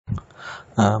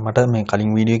මට මේ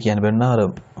කලින් වීඩියෝ කියන්න බැන්නා අර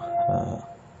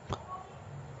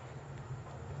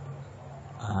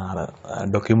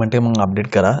ඩොකියුමන්ට් එක මම අප්ඩේට්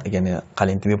කරා. ඒ කියන්නේ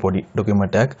කලින් තිබේ පොඩි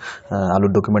ඩොකියුමන්ට් එකක්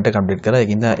අලුත් ඩොකියුමන්ට් එකක් අප්ඩේට් කරා.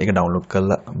 ඒකින්ද ඒක ඩවුන්ලෝඩ්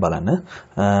කරලා බලන්න.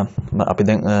 අපි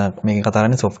දැන් මේකේ කතා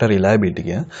කරන්නේ software reliability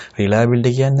කියන.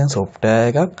 reliability කියන්නේ දැන් software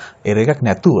එකක් error එකක්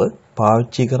නැතුව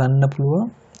පාවිච්චි කරන්න පුළුවන්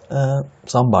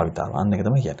සම්භාවිතාව. අන්න ඒක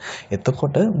තමයි කියන්නේ.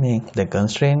 එතකොට මේ දැන්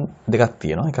constraint දෙකක්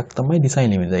තියෙනවා. එකක් තමයි design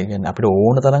limit. ඒ කියන්නේ අපිට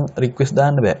ඕන තරම් request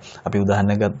දාන්න බෑ. අපි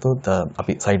උදාහරණයක් ගත්තොත්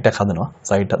අපි site එකක් හදනවා.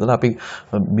 site හදලා අපි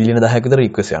බිලියන 10ක් විතර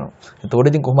request යනවා.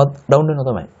 එතකොට ඉතින් කොහොමද down වෙනවා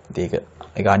තමයි. ඉතින්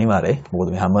ඒක අනිවාර්යයි. මොකද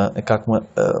මේ හැම එකක්ම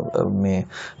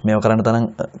මේව කරන්න තරම්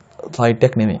site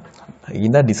එකක් නෙමෙයි.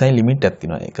 ඒකින්ද design limit එකක්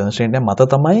තියෙනවා. ඒ constraint එක මත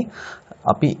තමයි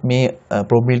අපි මේ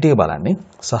probability එක බලන්නේ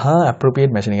සහ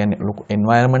appropriate machine කියන්නේ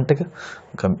environment එක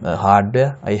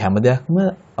hardware අයි හැම දෙයක්ම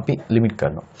අපි limit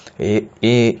කරනවා.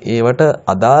 ඒවට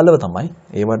අදාළව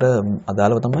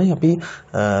තමයි අපි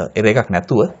error එකක්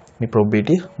නැතුව මේ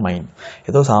probability මයින්.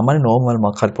 ඒතකොට සාමාන්‍ය normal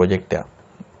මොකක් හරි project එකක්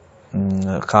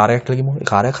කාර්යයක් ලගිමු.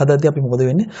 කාර්යයක් හදද්දී අපි මොකද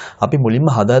වෙන්නේ? අපි මුලින්ම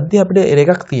හදද්දී අපිට error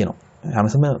එකක් තියෙනවා.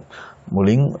 හැමසම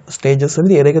මුලින් stages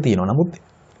වලදී error එක තියෙනවා. නමුත්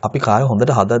අපි කාර්ය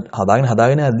හොඳට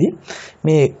හදාගෙන යද්දී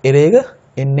මේ error එක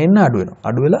එන්න අඩු වෙනවා.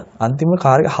 අඩු වෙලා අන්තිම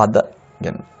කාර්ය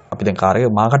කියන්නේ අපි දැන් කාර්ය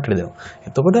මාකට්ටට දෙනවා.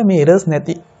 එතකොට මේ errors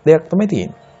නැති දෙයක් තමයි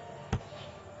තියෙන්නේ.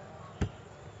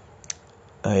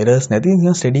 errors නැති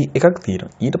නිකන් steady එකක්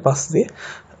තියෙනවා. ඊට පස්සේ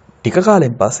ටික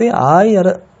කාලෙන් පස්සේ ආයි අර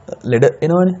ලෙඩ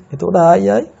එනවනේ. එතකොට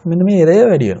ආයි මෙන්න මේ error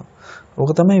වැඩි වෙනවා.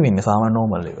 ඕක තමයි වෙන්නේ සාමාන්‍ය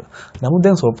normal එක. නමුත්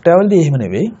දැන් software වලදී එහෙම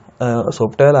නෙවෙයි.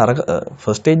 software වල අර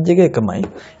first stage එක එකමයි.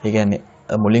 ඒ කියන්නේ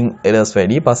මුලින් errors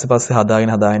වැඩි පස්සේ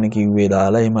හදාගෙන කිව්වේ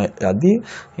දාලා එහෙම යද්දී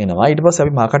එනවා. ඊට පස්සේ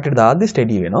අපි මාකට් එකට දාද්දී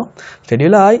ස්ටඩි වෙනවා. ස්ටඩි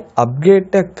වෙලා ආයි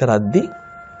අප්ග්‍රේඩ් එකක් කරද්දී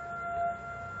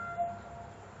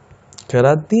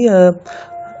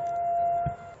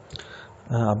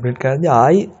අප්ග්‍රේඩ් කරද්දී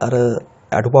ආයි අර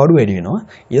අඩුපාඩු වැඩි වෙනවා.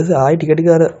 ඊට පස්සේ ආයි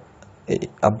ටික අර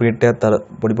අප්ග්‍රේඩ් එකත් අර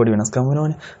පොඩි වෙනස්කම්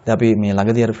වෙනවනේ. දැන් අපි මේ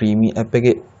ළඟදී අර ෆ්‍රීමි ඇප්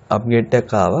එකේ අප්ග්‍රේඩ්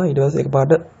එකක් ආවා. ඊට පස්සේ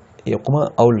එකපාරට ඒ ඔක්කොම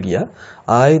අවුල් ගියා.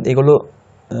 ආයෙත් ඒගොල්ලෝ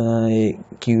ඒ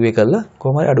QA කරලා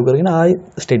කොහොම හරි අඩු කරගෙන ආයෙ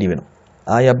ස්ටඩි වෙනවා.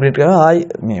 ආයෙ අප්ඩේට් කරනවා ආයෙ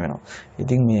මේ වෙනවා.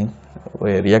 ඉතින් මේ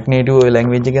ඔය React Native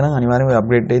language එක නම් අනිවාර්යයෙන්ම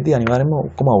අප්ඩේට් එකේදී අනිවාර්යයෙන්ම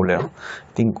ඔක්කොම අවුල් වෙනවා.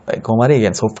 ඉතින් කොහොම හරි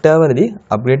කියන්නේ software වලදී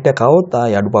අප්ඩේට් එකක් આવොත්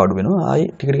ආයෙ අඩුපාඩු වෙනවා. ආයෙ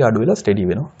ටික අඩු වෙලා ස්ටඩි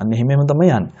වෙනවා. අන්න එහෙම තමයි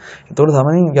යන්නේ. ඒතකොට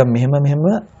තමයි මෙහෙම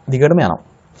දිගටම යනවා.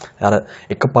 අර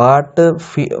එක පාට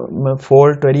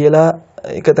ෆෝල්ට් වැඩි වෙලා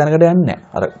එක තැනකට යන්නේ නැහැ.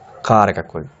 අර කාර් එකක්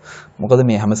වගේ. මොකද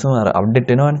මේ හැමසම අර අප්ඩේට්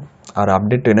වෙනවනේ. අර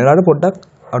අප්ඩේට් වෙන වෙලාවට පොඩ්ඩක්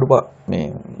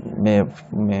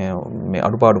මේ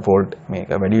අඩුපාඩු ෆෝල්ට් මේක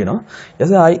වැඩි වෙනවා. ඊට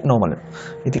පස්සේ ආයි normal වෙනවා.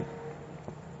 ඉතින්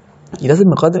ඊට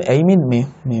පස්සේ මොකද ඇයි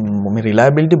මේ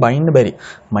reliability බයින්න බැරි.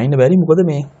 මොකද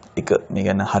මේ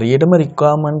කියන්නේ හරියටම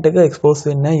requirement එක expose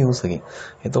වෙන්නේ නැහැ user එකෙන්.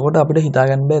 එතකොට අපිට හිතා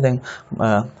ගන්න බෑ දැන්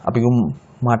අපි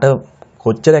මට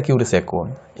කොච්චර accuracy එකක්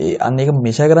ඕනේ. අන්න ඒක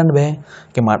measure කරන්න බෑ.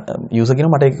 user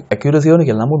කියනවා මට accuracy ඕනේ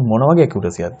කියලා. නමුත් මොන වගේ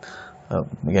accuracy එකක්ද?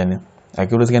 කියන්නේ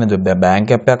accuracy කියන්නේ bank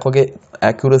app එකක් වගේ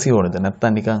accuracy ඕනේද?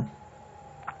 නැත්නම්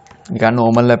නිකන්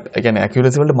normal app කියන්නේ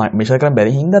accuracy වලට measure කරන්න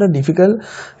බැරි හින්දා අර difficult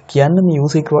කියන්නේ මේ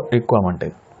user requirement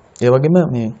එක. ඒ වගේම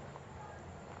මේ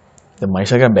දැන්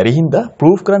measure කරන්න බැරි හින්දා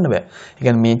proof කරන්න බෑ. ඒ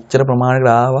කියන්නේ මෙච්චර ප්‍රමාණයකට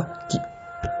ආවා.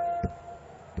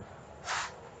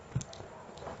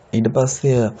 ඊට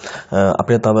පස්සේ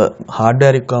අපිට තව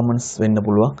hardware requirements වෙන්න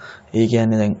පුළුවන්. ඒ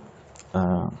කියන්නේ දැන්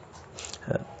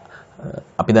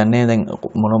අපි දන්නේ දැන්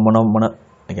මොන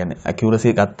කියන්නේ accuracy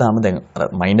ගත්තාම දැන් අර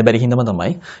මයින්ඩ් බැරි හින්දාම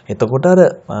තමයි. එතකොට අර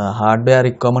hardware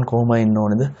requirement කොහොම එන්න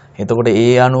ඕනේද? එතකොට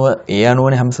ඒ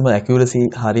අනුවනේ හැමසම accuracy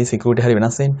හරි security හරි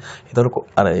වෙනස් වෙන්නේ. එතකොට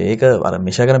අර ඒක අර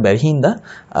measure කරන්න බැරි හින්දා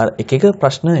අර එක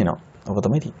ප්‍රශ්න එනවා. ඔක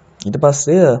තමයි තියෙන්නේ. ඊට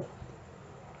පස්සේ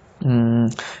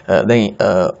දැන්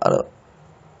අර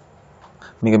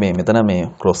මේක මෙතන මේ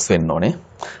ක්‍රොස් වෙන්න ඕනේ.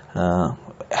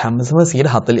 හැමසම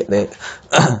 140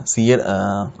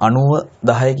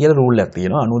 90 කියලා රූල් එකක්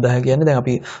තියෙනවා. 90 කියන්නේ දැන්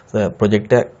අපි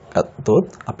ප්‍රොජෙක්ට් එකක් ගත්තොත්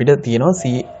අපිට තියෙනවා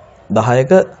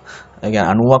 10ක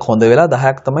يعني 90ක් හොඳ වෙලා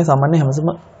 10ක් තමයි සාමාන්‍ය හැමසම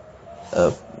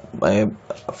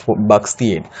බග්ස්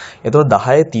තියෙන්නේ. ඒතකොට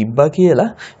 10 තිබ්බා කියලා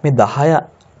මේ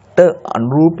 10ට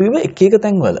අනුරූපීව එක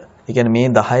තැන්වල. ඒ කියන්නේ මේ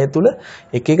 10 තුල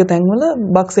එක තැන්වල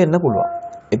බග්ස් එන්න පුළුවන්.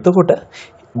 එතකොට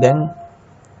දැන්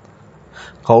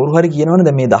කවුරු හරි කියනවනේ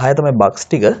දැන් මේ 10 තමයි බග්ස්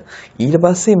ටික ඊට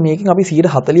පස්සේ මේකෙන් අපි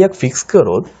 140ක් ෆික්ස්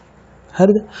කරොත්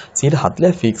හරිද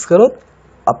 140ක් ෆික්ස් කරොත්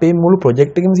අපේ මුළු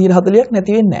ප්‍රොජෙක්ට් එකෙම 140ක්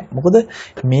නැති වෙන්නේ නැහැ. මොකද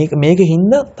මේකේ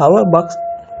හින්දා තව බග්ස්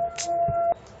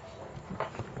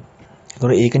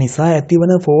ඒතොර ඒක නිසා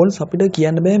ඇතිවන ෆෝල්ස් අපිට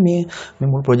කියන්න බෑ මේ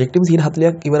මුළු ප්‍රොජෙක්ට් එකම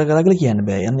 140ක් ඉවර කරා කියලා කියන්න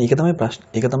බෑ. යන්නේ ඒක තමයි ප්‍රශ්නේ.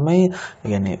 ඒක තමයි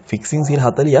කියන්නේ ෆික්සින්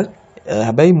 140ක්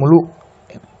හැබැයි මුළු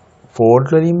ෆෝල්ට්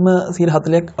වලින්ම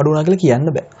 40ක් අඩු වුණා කියලා කියන්න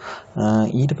බෑ.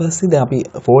 ඊට පස්සේ දැන් අපි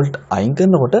ෆෝල්ට් අයින්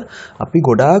කරනකොට අපි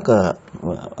ගොඩාක්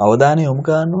අවධානය යොමු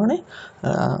කරන්න ඕනේ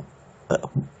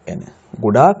يعني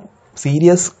ගොඩාක්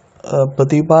සීරියස්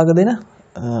ප්‍රතිවිපාක දෙන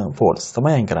ෆෝල්ට්ස්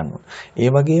තමයි අයින් කරන්න ඕනේ. ඒ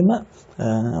වගේම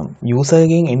යූසර්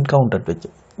ගෙන් එන්කවුන්ටර් වෙච්ච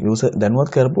යූසර් දැනුවත්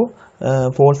කරපු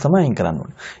ෆෝල්ට්ස් තමයි අයින් කරන්න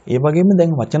ඕනේ. ඒ වගේම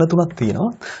දැන් වචන තුනක්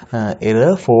තියෙනවා.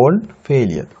 error, fault,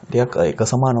 failure. ටිකක් එක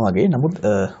සමාන වගේ. නමුත්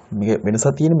මේක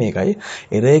වෙනසක් තියෙන්නේ මේකයි.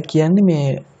 error කියන්නේ මේ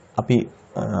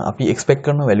අපි එක්ස්පෙක්ට්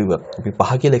කරන වැලියු එක. අපි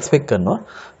 5 කියලා එක්ස්පෙක්ට් කරනවා.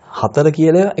 4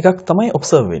 කියලා එකක් තමයි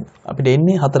ඔබ්සර්ව් වෙන්නේ. අපිට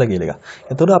එන්නේ 4 කියලා එකක්.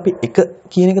 එතකොට අපි 1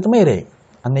 කියන එක තමයි error.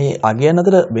 අන්න ඒ අගයන්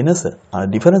අතර වෙනස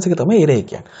ඩිෆරන්ස් එක තමයි error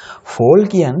කියන්නේ. fault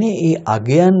කියන්නේ ඒ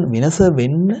අගයන් වෙනස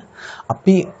වෙන්න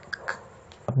අපි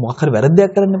මොකක් හරි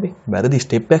වැරද්දක් කරන්න බෑ. වැරදි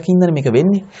ස්ටෙප් එකකින් ඉඳන් මේක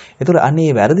වෙන්නේ. ඒතකොට අනේ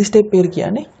මේ වැරදි ස්ටෙප් එක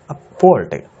කියන්නේ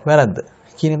fault එක. වැරද්ද.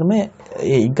 කියන තමයි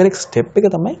ඒ incorrect step එක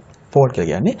තමයි fault කියලා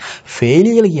කියන්නේ.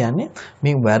 failure කියලා කියන්නේ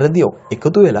මේ වැරදි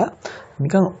එකතු වෙලා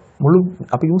නිකන් මුළු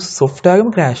අපි software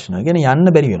එකම crash වෙනවා. කියන්නේ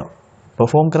යන්න බැරි වෙනවා.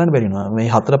 perform කරන්න බැරි වෙනවා. මේ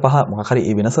 4 5 මොකක් හරි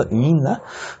ඒ වෙනස ඉඳලා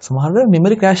සමහර වෙලාවට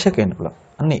memory crash එකක් එන්න පුළුවන්.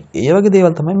 අන්න ඒ වගේ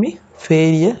දේවල් තමයි මේ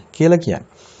failure කියලා කියන්නේ.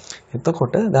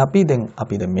 එතකොට අපි දැන්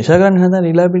measure කරන්න හදන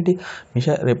reliability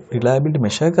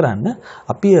measure කරන්න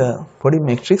අපි පොඩි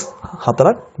matrix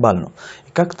හතරක් බලනවා.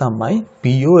 එකක් තමයි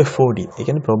POFOD. ඒ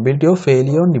කියන්නේ probability of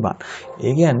failure on demand.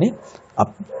 ඒ කියන්නේ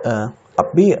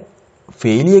අපි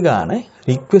failure ගානයි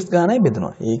request ගානයි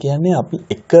බෙදනවා. ඒ කියන්නේ අපි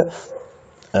එක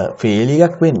failure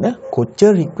එකක් වෙන්න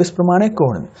කොච්චර request ප්‍රමාණයක්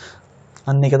ඕනද?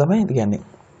 අන්න ඒක තමයි කියන්නේ.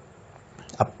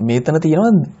 මේතන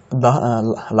තියෙනවා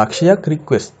ලක්ෂයක්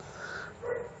request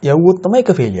යවුවොත් තමයි එක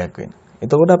failure එකක් වෙන්නේ.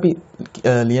 එතකොට අපි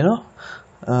ලියනවා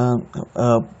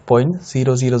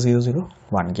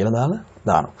 0.00001 කියලා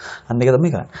දානවා. අන්න ඒක තමයි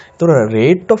කරන්නේ. එතකොට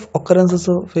rate of occurrences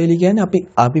of failure කියන්නේ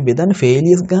අපි බෙදන්නේ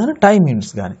failures ගන්න time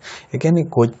units ගන්න. ඒ කියන්නේ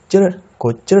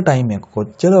කොච්චර time එක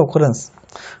කොච්චර occurrence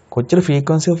කොච්චර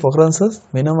frequency of occurrences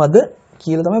වෙනවද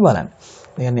කියලා තමයි බලන්නේ.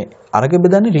 ඒ කියන්නේ අරක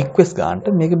බෙදන්නේ request ගන්නට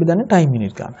මේක බෙදන්නේ time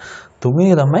unit ගන්න.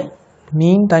 තුන්වෙනි තමයි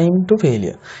mean time to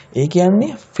failure. ඒ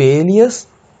කියන්නේ failures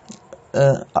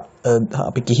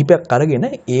අපි කිහිපයක් අරගෙන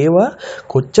ඒවා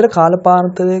කොච්චර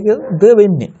කාලපාරතරයකද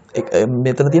වෙන්නේ.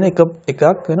 මෙතන තියෙන එකක්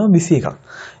වෙනවා 21ක්.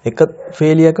 එක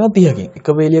ෆේලියර් එකක් වෙනවා 30කින්. එක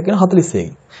ෆේලියර් එකක් වෙනවා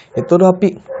 41කින්. එතකොට අපි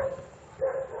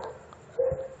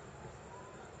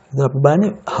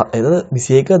බලන්නේ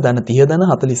 21 ධන 30 ධන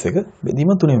 41 බෙදීම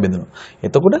තුනෙන් බෙදනවා.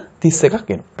 එතකොට 31ක්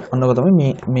එනවා. අන්න ඔක තමයි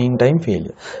mean time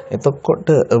failure. එතකොට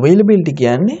availability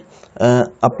කියන්නේ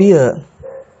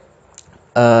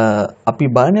අපි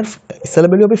බලන්නේ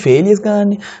ඉස්සෙල්ලා බැලුවා අපි failures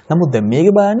ගන්නනේ. නමුත් දැන් මේක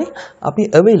බලන්නේ අපි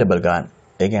available ගන්න.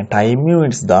 ඒ කියන්නේ time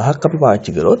units 1000ක් අපි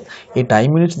පාවිච්චි කරොත් ඒ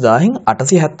time units 1000න්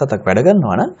 877ක් වැඩ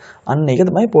ගන්නවා නම් අන්න ඒක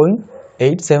තමයි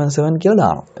 0.877 කියලා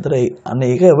දානවා. එතකොට අන්න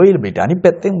ඒක availability. අනිත්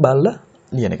පැත්තෙන් බලලා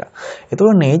ලියන එක.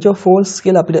 එතකොට nature of faults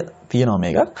කියලා අපිට තියෙනවා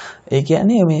මේකක්. ඒ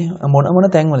කියන්නේ මේ මොන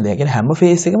තැන්වලද? ඒ කියන්නේ හැම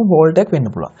phase එකම fault එකක් වෙන්න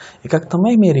පුළුවන්. එකක්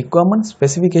තමයි මේ requirement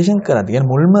specification කරද්දී.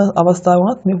 කියන්නේ මුල්ම අවස්ථාව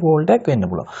වුණත් මේ fault එකක් වෙන්න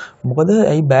පුළුවන්. මොකද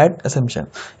ඒ bad assumption.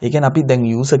 ඒ කියන්නේ අපි දැන්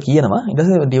user කියනවා ඊට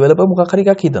පස්සේ developer මොකක් හරි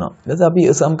එකක් හිතනවා. ඊට පස්සේ අපි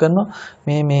assume කරනවා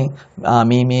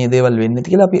මේ දේවල් වෙන්නේ නැති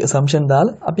කියලා අපි assumption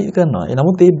දාලා අපි කරනවා.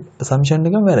 නමුත් ඒ assumption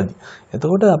එකම වැරදි.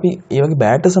 එතකොට අපි ඒ වගේ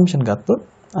bad assumption ගත්තොත්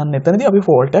අන්න එතනදී අපි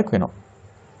fault එකක් වෙනවා.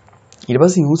 ඊට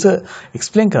පස්සේ user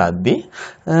explain කරද්දී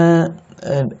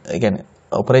ඒ කියන්නේ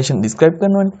operation describe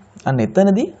කරනවනේ. අන්න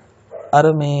එතනදී අර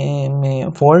මේ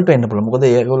fault වෙන්න පුළුවන්. මොකද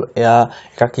එයා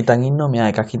එකක් හිතන් ඉන්නවා,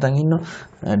 මෙයා එකක් හිතන් ඉන්නවා,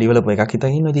 developer එකක්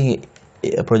හිතන් ඉන්නවා. ඉතින්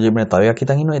project manager තව එකක්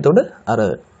හිතන් ඉන්නවා. එතකොට අර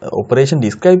operation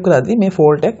describe කරද්දී මේ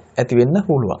fault එක ඇති වෙන්න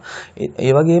පුළුවන්.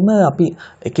 ඒ වගේම අපි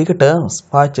එක terms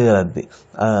පාවිච්චි කරද්දී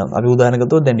අපි උදාහරණ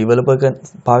ගත්තොත් දැන් developer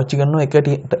පාවිච්චි කරනවා එක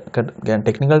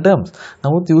technical terms.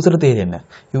 නමුත් user තේරෙන්නේ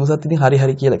නැහැ. user ඉතින්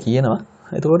හරි කියලා කියනවා.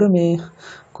 එතකොට මේ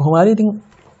කොහොම හරි ඉතින්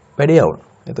වැඩේ යවුන.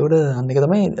 එතකොට අන්න එක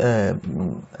තමයි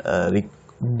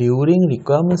during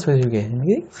requirement specification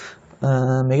එකේ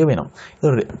මේක වෙනවා.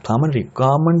 ඒක සාමාන්‍ය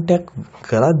requirement එකක්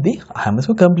කරද්දී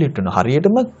හැමසම complete වෙනවා.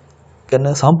 හරියටම කරන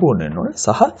සම්පූර්ණ වෙන්න ඕනේ.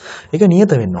 සහ ඒක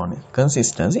නියත වෙන්න ඕනේ.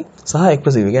 consistency සහ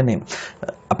expressive. කියන්නේ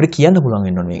අපිට කියන්න පුළුවන්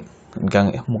වෙන්න ඕනේ. නිකන්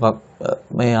මොකක්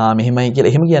මෙහෙමයි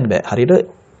කියලා එහෙම කියන්න බෑ. හරියට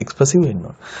expressive වෙන්න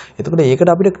ඕනේ. එතකොට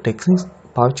ඒකට අපිට techniques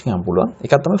පාවිච්චි කරන්න පුළුවන්.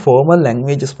 එකක් තමයි formal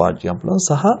languages පාවිච්චි කරන්න පුළුවන්.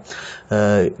 සහ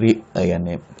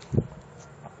කියන්නේ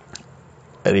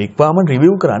requirement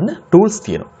review කරන්න tools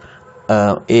තියෙනවා.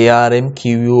 ARM,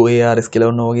 QUARS කියලා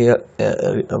ඔන්න ඔයගේ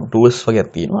tools වගේක්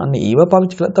තියෙනවා. අන්න ඒවා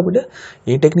පාවිච්චි කළත් අපිට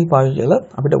මේ ටෙක්නික් පාවිච්චි කළත්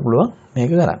අපිට පුළුවන්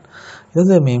මේක කරන්න. ඊට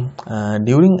පස්සේ මේ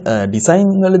during design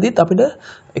වලදීත් අපිට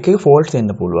එක faults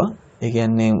එන්න පුළුවන්. ඒ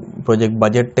කියන්නේ ප්‍රොජෙක්ට්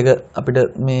බජට් එක අපිට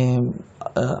මේ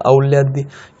අවුල් යද්දි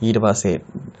ඊට පස්සේ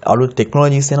අලුත්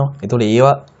ටෙක්නොලොජිස් එනවා. ඒතකොට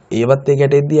ඒවත් ඒක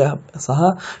ඇටෙද්දී සහ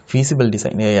ෆීසිබල්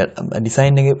ඩිසයින්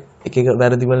ඩිසයින් එක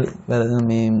වැරදිවල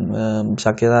මේ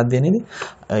ශක්‍යතා දෙන්නේදී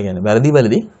ඒ කියන්නේ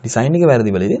වැරදිවලදී ඩිසයින් එක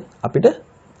වැරදිවලදී අපිට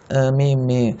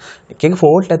මේ එකක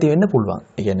ෆෝල්ට් ඇති වෙන්න පුළුවන්.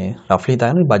 ඒ කියන්නේ රෆ්ලි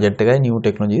තමයි බජට් එකයි නිව්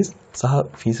ටෙක්නොලොජිස් සහ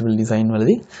ෆීසිබල් ඩිසයින්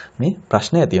වලදී මේ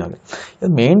ප්‍රශ්න ඇති වෙනවා. ඒ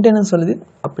මේන්ටෙනන්ස් වලදී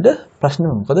අපිට ප්‍රශ්න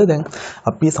මොකද දැන්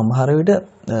අපි සමහර විට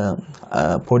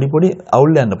පොඩි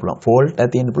අවුල් යන්න පුළුවන්. ෆෝල්ට්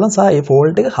ඇති වෙන්න පුළුවන්. සහ ඒ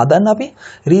ෆෝල්ට් එක හදන්න අපි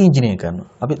රීඉන්ජිනියර් කරනවා.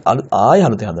 අපි ආයෙ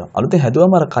අලුතෙන් හදනවා. අලුතෙන්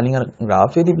හැදුවම අර කලින් අර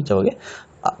ග්‍රාෆ් එකේ තිබිච්ච වගේ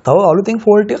තව අලුතෙන්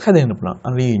ෆෝල්ට් එකක් හැදෙන්න පුළුවන්.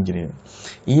 රීඉන්ජිනියර්.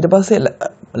 ඊට පස්සේ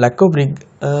lack of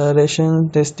regression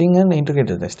testing and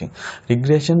integrated testing.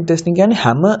 Regression testing කියන්නේ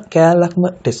හැම කෑල්ලක්ම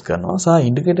ටෙස්ට් කරනවා. සහ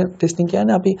integrated testing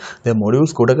කියන්නේ අපි දැන්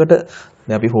modules ගොඩකට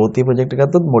දැන් අපි 4th year project එක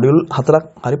ගත්තොත් module 4ක්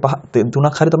හරි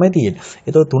 3ක් හරි තමයි තියෙන්නේ.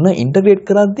 ඒතකොට 3 integrate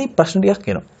කරද්දී ප්‍රශ්න ටිකක්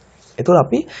එනවා. ඒතකොට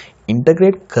අපි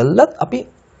integrate කළත් අපි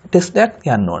ටෙස්ට් එකක්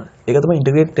යන්න ඕන. ඒක තමයි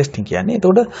integrated testing කියන්නේ.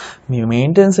 ඒතකොට මේ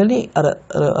maintenance වලදී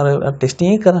අර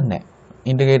testing එක කරන්නේ නැහැ.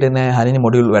 ඉන්ටිග්‍රේටඩ් නැහැ හරියනේ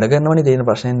මොඩියුල් වැඩ කරනවනේ තියෙන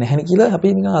ප්‍රශ්නයක් නැහැනේ කියලා අපි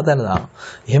නිකන් අතහැරලා දානවා.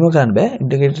 එහෙම කරන්න බෑ.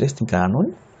 ඉන්ටිග්‍රේටඩ් ටෙස්ටිං කරන්න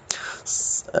ඕනේ.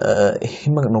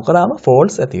 එහෙම නොකරාම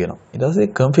ෆෝල්ට්ස් ඇති වෙනවා. ඊට පස්සේ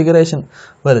කන්ෆිගරේෂන්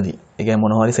වලදී ඒ කියන්නේ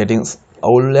මොනවා හරි සෙටින්ග්ස්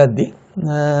අවුල් යද්දී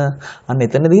අන්න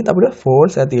එතනදීත් අපිට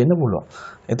ෆෝල්ට්ස් ඇති වෙන්න පුළුවන්.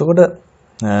 එතකොට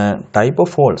type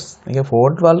of faults. ඒක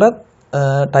fault වලත්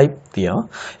type තියෙනවා.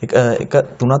 එක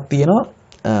තුනක් තියෙනවා.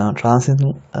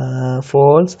 transition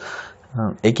faults.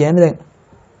 ඒ කියන්නේ දැන්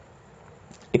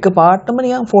එක පාටම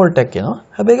නිකන් ෆෝල්ට් එකක් එනවා.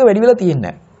 හැබැයි ඒක වැඩි වෙලා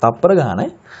තියෙන්නේ නැහැ. තප්පර ගානයි.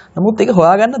 නමුත් ඒක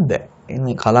හොයාගන්නත් බෑ.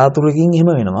 එන්නේ කලාතුරකින් එහෙම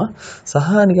වෙනවා. සහ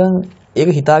නිකන්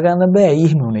ඒක හිතා ගන්න බෑ ඇයි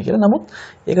එහෙම වුනේ කියලා. නමුත්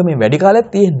ඒක මේ වැඩි කාලයක්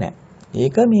තියෙන්නේ නැහැ.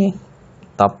 ඒක මේ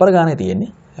තප්පර ගානේ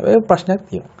තියෙන්නේ. හැබැයි ප්‍රශ්නයක්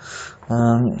තියෙනවා.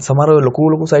 සමහර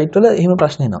ලොකු සයිට් වල එහෙම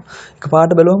ප්‍රශ්න එනවා. එක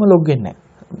පාට බැලුවම ලොග් වෙන්නේ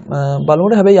නැහැ.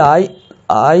 බලනකොට හැබැයි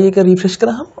ආයි ඒක රිෆ්‍රෙෂ්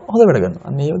කරාම හොඳ වැඩ කරනවා.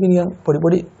 අන්න ඒ වගේ නිකන්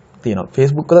පොඩි තියෙනවා.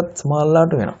 Facebook වලත්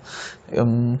සමහරලාට වෙනවා.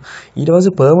 ඊට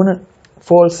පස්සේ permanent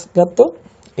faults ගත්තොත්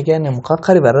ඒ කියන්නේ මොකක්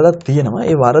හරි වැරදක් තියෙනවා.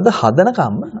 ඒ වරද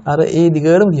හදනකම් අර ඒ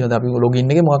දිගටම තියෙනවා. අපි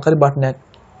login එකේ මොකක් හරි බටන් එකක්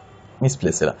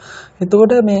misplace වෙලා.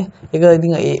 එතකොට මේ ඒක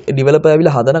ඉතින් ඒ developer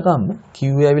ඇවිල්ලා හදනකම්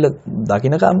QA ඇවිල්ලා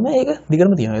දකින්නකම් ඒක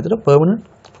දිගටම තියෙනවා. ඒතර permanent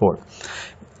fault.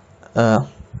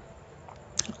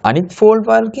 අනිත් fault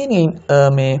වල කියන්නේ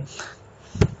මේ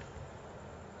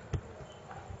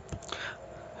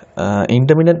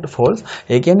intermittent faults.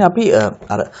 ඒ කියන්නේ අපි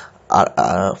අර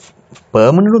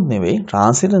permanent උත් නෙවෙයි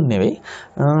transient නෙවෙයි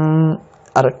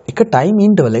අර එක time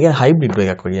interval එක hybrid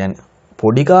එකක් වගේ කියන්නේ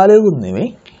පොඩි කාලයකුත් නෙවෙයි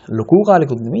ලොකු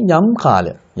කාලයකුත් නෙවෙයි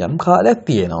යම් කාලයක්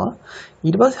තියෙනවා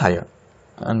ඊට පස්සේ හය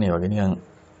අන්න ඒ වගේ නිකන්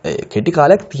කෙටි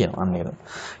කාලයක් තියෙනවා අන්න ඒක.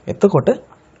 එතකොට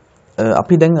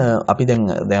අපි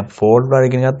දැන් ෆෝල්ට් වල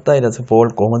ඉගෙන ගත්තා. ඊට පස්සේ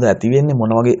ෆෝල්ට් කොහොමද ඇති වෙන්නේ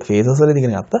මොන වගේ ෆේසස් වලද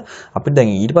ඉගෙන ගත්තා. අපිට දැන්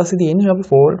ඊට පස්සේ තියෙන්නේ අපි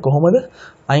ෆෝල්ට් කොහොමද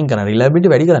අයින් කරන්නේ, රිලයබිලිටි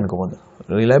වැඩි කරන්නේ කොහොමද?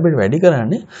 රිලයබිලිටි වැඩි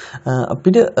කරන්නේ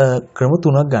අපිට ක්‍රම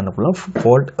තුනක් ගන්න පුළුවන්.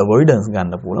 ෆෝල්ට් අවොයිඩන්ස්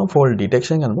ගන්න පුළුවන්, ෆෝල්ට්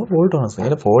ඩිටෙක්ෂන් ගන්න පුළුවන්, ෆෝල්ට් ඔනස්.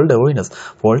 ඒක ෆෝල්ට් අවොයිඩන්ස්.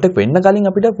 ෆෝල්ට් එක වෙන්න කලින්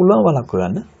අපිට පුළුවන් වළක්ව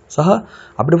ගන්න. සහ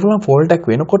අපිට පුළුවන් ෆෝල්ට් එක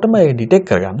වෙනකොටම ඒක ඩිටෙක්ට්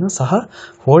කරගන්න. සහ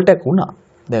ෆෝල්ට් එක වුණා.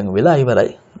 දැන් වෙලා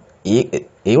ඉවරයි.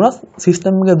 ඒ වුණත්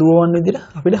සිස්ටම් එක දුවවන්න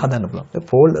විදිහට අපිට හදන්න පුළුවන්. ඒ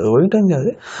ෆෝල්ට් අවොයිඩන්ස්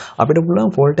ගානේ අපිට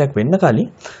පුළුවන් ෆෝල්ට් එකක් වෙන්න කලින්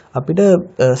අපිට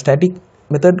ස්ටැටික්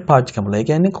මෙතඩ් පාවිච්චි කරන්න. ඒ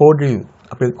කියන්නේ කෝඩ් රිවිව්.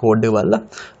 අපේ කෝඩ් එක බලලා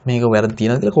මේක වැරදි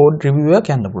තියෙනවද කියලා කෝඩ් රිවිව්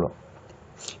එකක් යන්න පුළුවන්.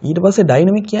 ඊට පස්සේ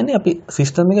ඩයිනමික් කියන්නේ අපි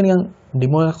සිස්ටම් එක නිකන්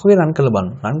ඩෙමෝ එකක් වගේ රන් කරලා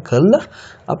බලනවා. රන් කරලා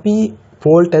අපි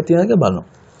ෆෝල්ට් ඇති වෙනවද කියලා බලනවා.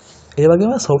 ඒ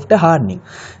වගේම software hardening.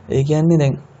 ඒ කියන්නේ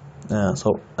දැන්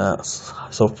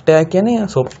software කියන්නේ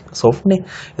softනේ.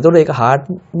 එතකොට ඒක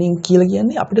hardening කියලා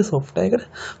කියන්නේ අපිට software එකට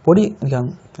පොඩි නිකන්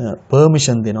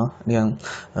permission දෙනවා. නිකන්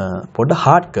පොඩ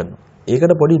hard කරනවා.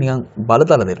 ඒකට පොඩි නිකන්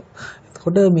බලතල දෙනවා.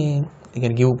 එතකොට මේ ඒ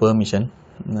කියන්නේ give permission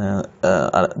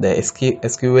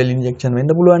SQL injection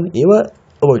වෙන්න පුළුවන්. ඒව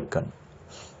avoid කරන්න.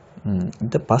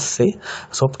 ඊට පස්සේ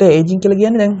software aging කියලා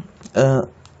කියන්නේ දැන්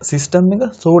සිස්ටම් එක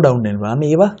slow down වෙනවා. අන්න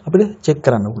ඒවා අපිට check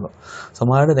කරන්න පුළුවන්.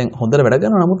 සමහරවිට දැන් හොඳට වැඩ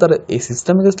කරනවා. නමුත් අර ඒ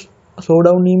සිස්ටම් එක slow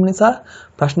down වීම නිසා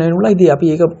ප්‍රශ්න වෙනවා. ඉතින් අපි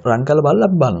ඒක run කරලා බලලා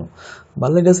අපි බලනවා.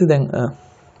 බලලා ඊට පස්සේ දැන්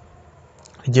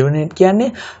rejuvenate කියන්නේ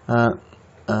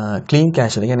clean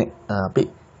cache. ඒ කියන්නේ අපි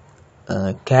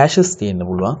caches තියෙන්න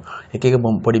පුළුවන්. එක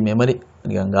පොඩි memory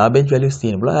නිකන් garbage values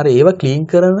තියෙන්න පුළුවන්. අර ඒවා clean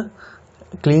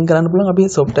කරන්න පුළුවන් අපි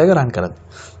software එක run කරද්දී.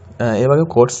 ඒ වගේ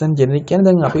codes and generic කියන්නේ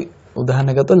දැන් අපි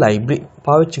උදාහරණයක් ගත්තොත් library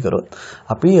පාවිච්චි කරොත්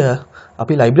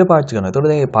අපි library පාවිච්චි කරනවා. ඒතකොට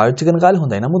දැන් පාවිච්චි කරන කාලේ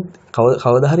හොඳයි. නමුත්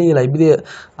කවදා හරි මේ library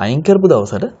අයින් කරපු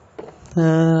දවසට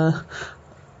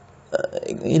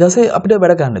ඊට පස්සේ අපිට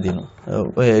වැඩ ගන්න තියෙනවා.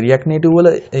 ඔය React Native වල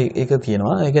ඒක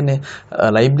තියෙනවා. ඒ කියන්නේ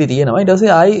library තියෙනවා. ඊට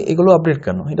පස්සේ ආයි ඒගොල්ලෝ අප්ඩේට්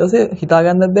කරනවා. ඊට පස්සේ හිතා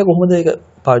ගන්නත් බෑ කොහොමද ඒක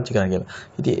පාවිච්චි කරන්න කියලා.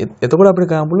 ඉතින් එතකොට අපිට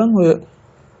කරන්න පුළුවන් ඔය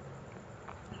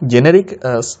ජෙනරික්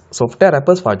software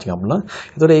wrappers පාවිච්චි කරන්න පුළුවන්.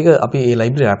 ඒතකොට ඒක අපි මේ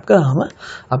library wrap කරාම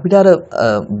අපිට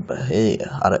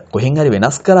අර කොහෙන් හරි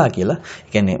වෙනස් කරා කියලා,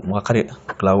 ඒ කියන්නේ මොකක් හරි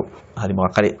cloud හරි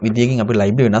මොකක් හරි විදියකින් අපි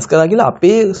library වෙනස් කරා කියලා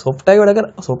අපේ software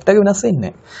එක වෙනස්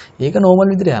වෙන්නේ නැහැ. ඒක normal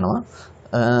විදිහට යනවා.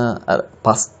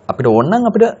 අපිට ඕන නම්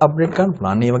අපිට අප්ඩේට් කරන්න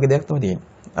පුළුවන්. ඒ වගේ දෙයක් තමයි තියෙන්නේ.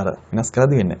 අර වෙනස් කරලා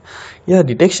දෙන්නේ. ඊට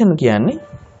ඩිටෙක්ෂන් කියන්නේ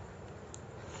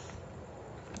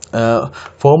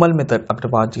ෆෝමල් මෙතඩ්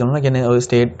අපිට පාවිච්චි කරනවා. කියන්නේ ඔය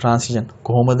ස්ටේට් ට්‍රාන්සිෂන්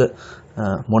කොහොමද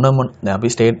මොන දැන් අපි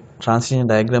ස්ටේට් ට්‍රාන්සිෂන්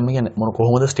ඩයග්‍රෑම් එක කියන්නේ මොන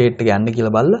කොහොමද ස්ටේට් එක යන්නේ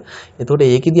කියලා බලලා එතකොට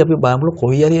ඒකෙදි අපි බලමු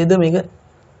කොහේ හරිද මේක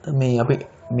මේ අපි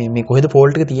මේ කොහෙද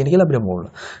ෆෝල්ට් එක තියෙන්නේ කියලා අපිට මොකද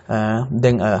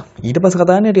දැන් ඊට පස්සේ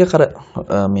කතා කරන්නේ ටිකක්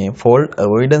අර මේ ෆෝල්ට්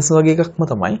අවොයිඩන්ස් වගේ එකක්ම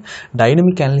තමයි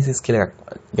ඩයිනමික් ඇනලිසිස් කියලා එකක්.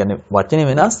 කියන්නේ වචනේ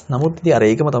වෙනස් නමුත් ඉතින් අර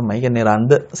ඒකම තමයි. කියන්නේ රන්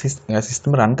ද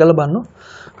සිස්ටම් රන් කරලා බලනවා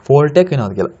ෆෝල්ට් එක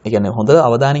වෙනවද කියලා. ඒ කියන්නේ හොඳ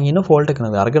අවධානයෙන් ඉන්න ෆෝල්ට් එක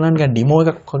වෙනවද. අරගෙන නිකන් ඩිමෝ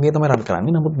එකක් වගේ තමයි රන්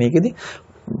කරන්නේ. නමුත් මේකෙදි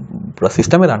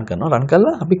සිස්ටම් එක රන් කරනවා. රන්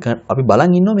කරලා අපි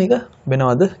බලන් ඉන්නවා මේක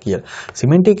වෙනවද කියලා.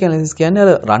 සිමෙන්ටික් ඇනලිසිස් කියන්නේ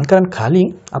අර රන් කරන්න කලින්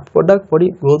අපි පොඩ්ඩක් පොඩි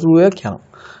ගෝ ත්‍රූ එකක් යනවා.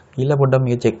 ඊළඟ පොඩ්ඩක්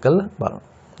මේක චෙක් කරලා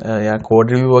බලනවා. යා කෝඩ්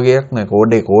රිවිව් වගේ එකක් නෑ.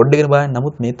 කෝඩ් එකේ බලන්නේ.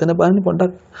 නමුත් මෙතන බලන්නේ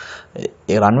පොඩ්ඩක්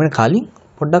ඒ රන් වෙන කලින්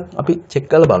පොඩ්ඩක් අපි චෙක්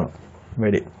කරලා බලමු.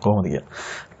 වැඩේ කොහොමද කියලා.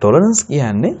 ටොලරන්ස්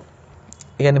කියන්නේ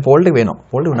ඒ කියන්නේ ෆෝල්ට් එක වෙනවා.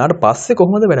 ෆෝල්ට් එක වුණාට පස්සේ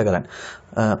කොහොමද වැඩ කරන්නේ?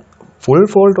 ෆුල්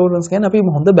ෆෝල්ට් ටොලරන්ස් කියන්නේ අපි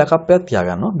හොඳ බෑකප් එකක්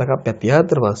තියාගන්නවා. බෑකප් එකක්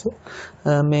තියාගත්තට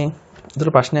පස්සේ මේ ඒතර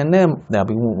ප්‍රශ්නයක් නෑ. දැන්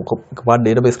අපි එකපාරට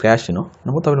ඩේටාබේස් ක්‍රෑෂ් වෙනවා.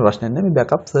 නමුත් අපිට ප්‍රශ්නයක් නෑ. මේ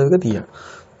බෑකප් සර්වර් එක තියෙනවා.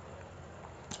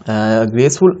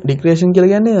 graceful degradation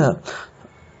කියලා කියන්නේ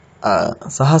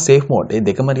සහ safe mode. මේ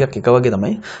දෙකම ටිකක් එක වගේ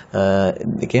තමයි.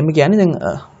 දෙකෙන්ම කියන්නේ දැන්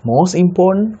most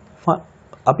important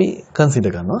අපි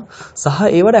consider කරනවා සහ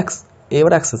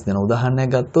ඒවට access දෙනවා. උදාහරණයක්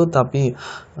ගත්තොත් අපි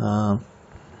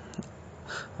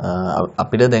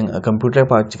අපිට දැන් කම්පියුටර් එක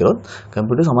පාවිච්චි කරොත්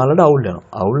කම්පියුටර් සමහරවිට අවුල් වෙනවා.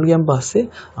 අවුල් ගියන් පස්සේ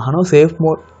අහනවා safe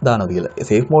mode දානවා කියලා. ඒ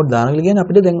safe mode දානවා කියලා කියන්නේ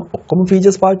අපිට දැන් ඔක්කොම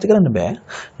features පාවිච්චි කරන්න බෑ.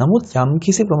 නමුත්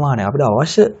යම්කිසි ප්‍රමාණයක් අපිට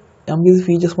අවශ්‍ය යම්කිසි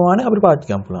features ප්‍රමාණයක් අපිට පාවිච්චි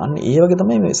කරන්න පුළුවන්. අන්න ඒ වගේ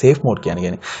තමයි මේ safe mode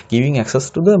කියන්නේ. giving access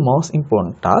to the most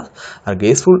important task. අර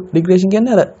graceful degradation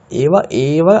කියන්නේ අර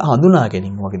ඒවා හඳුනා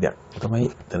ගැනීම වගේ දෙයක්. තමයි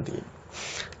උතර තියෙන්නේ.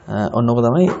 ඔන්න ඔක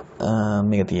තමයි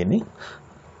මේක තියෙන්නේ.